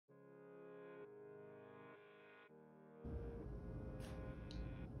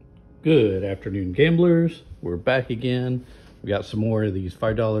Good afternoon, gamblers. We're back again. We got some more of these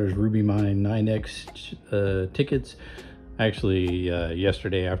 $5 Ruby Mine 9X tickets. Actually,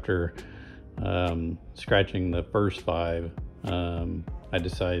 yesterday after scratching the first 5, I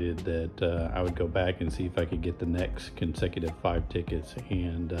decided that I would go back and see if I could get the next consecutive 5 tickets,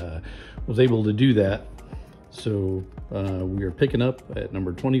 and was able to do that. So we are picking up at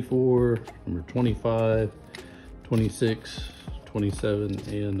number 24, number 25, 26, 27,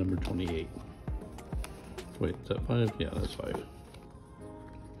 and number 28. Wait, is that 5? Yeah, that's 5.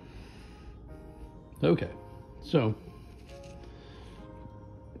 Okay, so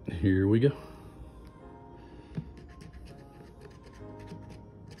here we go.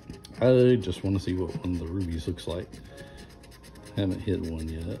 I just want to see what one of the rubies looks like. Haven't hit one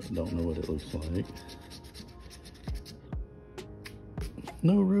yet. Don't know what it looks like.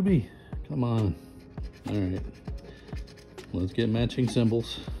 No ruby. Come on. All right. Let's get matching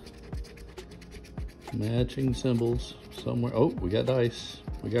symbols. Matching symbols somewhere. Oh, we got dice.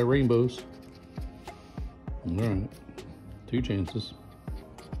 We got rainbows. All right. 2 chances.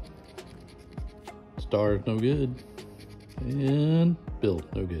 Stars, no good. And bill,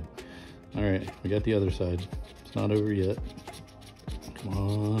 no good. All right, we got the other side. It's not over yet. Come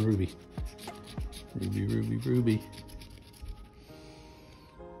on, ruby. Ruby, ruby, ruby.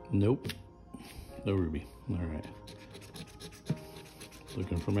 Nope. No ruby. All right.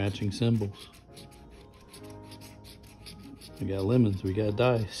 Looking for matching symbols. We got lemons, we got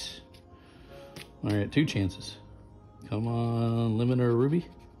dice. All right, 2 chances. Come on, lemon or ruby?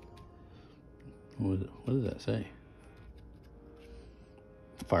 What did that say?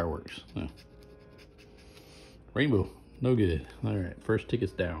 Fireworks. No. Rainbow, no good. All right, first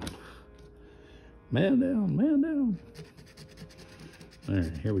ticket's down. Man down, man down. All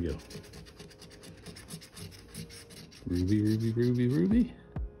right, here we go. Ruby, ruby, ruby, ruby.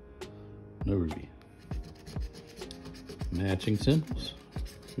 No ruby. Matching symbols.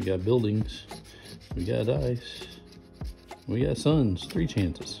 We got buildings. We got dice. We got suns. 3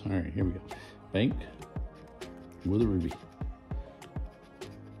 chances. All right, here we go. Bank with a ruby.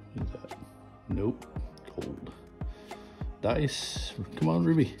 What is that? Nope. Gold. Dice. Come on,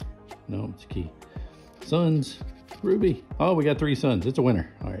 ruby. No, it's a key. Suns. Ruby. Oh, we got 3 suns. It's a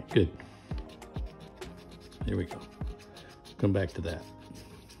winner. All right, good. Here we go. Come back to that.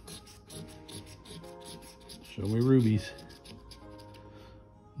 Show me rubies.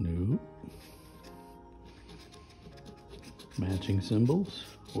 Nope. Matching symbols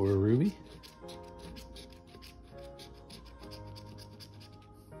or a ruby.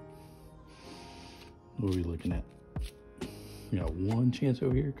 What are we looking at? We got 1 chance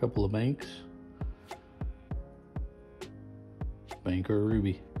over here, a couple of banks. Bank or a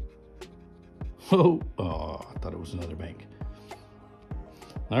ruby. Oh, I thought it was another bank.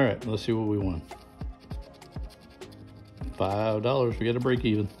 All right, let's see what we won. $5, we got a break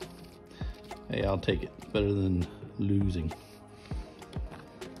even. Hey, I'll take it. Better than losing.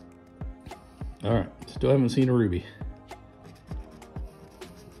 All right, still haven't seen a ruby.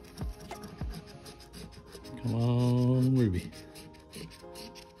 Come on, ruby.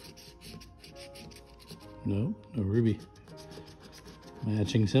 No, no ruby.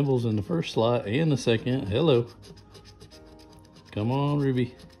 Matching symbols in the first slot and the second. Hello. Come on,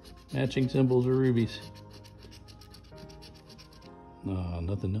 ruby. Matching symbols or rubies.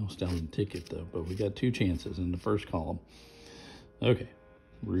 Nothing else down the ticket though, but we got 2 chances in the first column. Okay,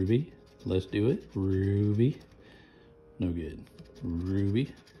 ruby. Let's do it. Ruby. No good.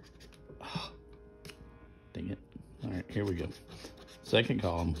 Ruby. Oh, dang it. All right, here we go. Second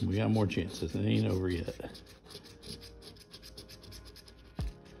column. We got more chances. It ain't over yet.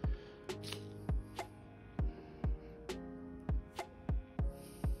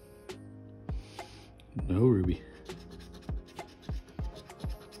 No ruby.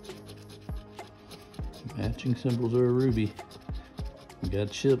 Matching symbols or a ruby. We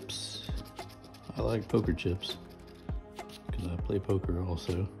got chips. I like poker chips because I play poker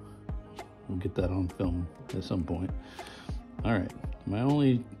also. We'll get that on film at some point. All right, my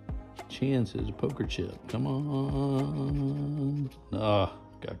only chance is a poker chip. Come on.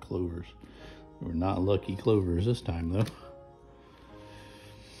 Got clovers. We're not lucky clovers this time though.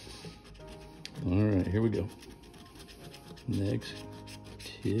 All right, here we go. Next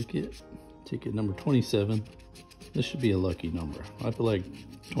ticket. Ticket number 27. This should be a lucky number. I feel like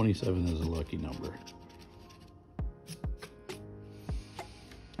 27 is a lucky number.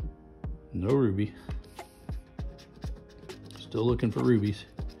 No ruby. Still looking for rubies.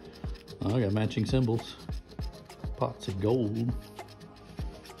 I got matching symbols. Pots of gold.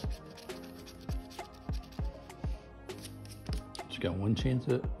 Just got one chance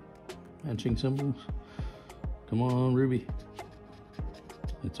at Matching symbols. Come on, Ruby.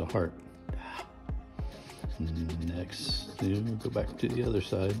 It's a heart. Next, we'll go back to the other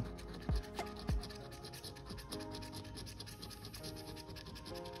side.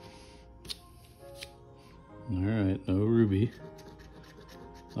 All right, no ruby.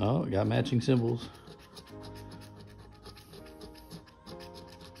 Oh, got matching symbols.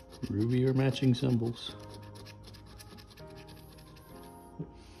 Ruby or matching symbols.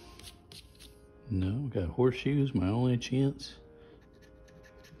 No, got horseshoes, my only chance.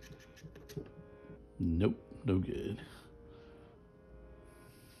 Nope, no good.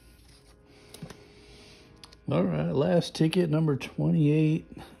 All right, last ticket, number 28.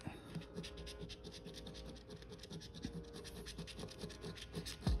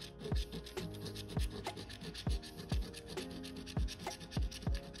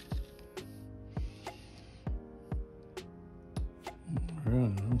 All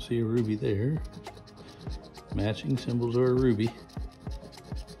right, I don't see a ruby there. Matching symbols or a ruby.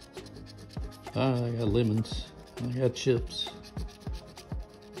 Ah, I got lemons. I got chips.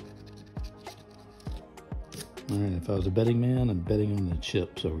 All right, if I was a betting man, I'm betting on the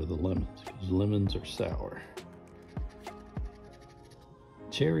chips over the lemons because lemons are sour.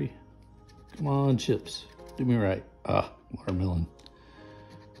 Cherry. Come on, chips. Do me right. Ah, watermelon.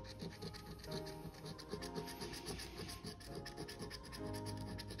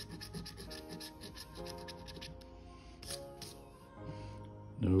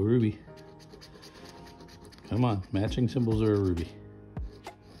 No ruby. Come on, matching symbols or a ruby.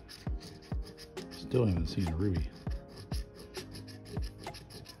 Still haven't seen a ruby.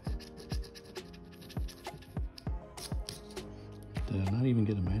 Did I not even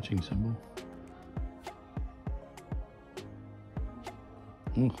get a matching symbol?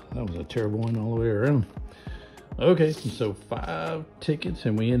 Oh, that was a terrible one all the way around. Okay, so 5 tickets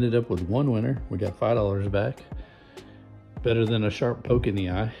and we ended up with 1 winner. We got $5 back. Better than a sharp poke in the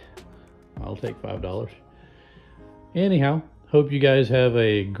eye. I'll take $5. Anyhow, hope you guys have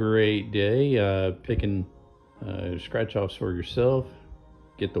a great day picking scratch offs for yourself.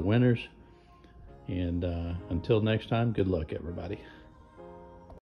 Get the winners. And until next time, good luck, everybody.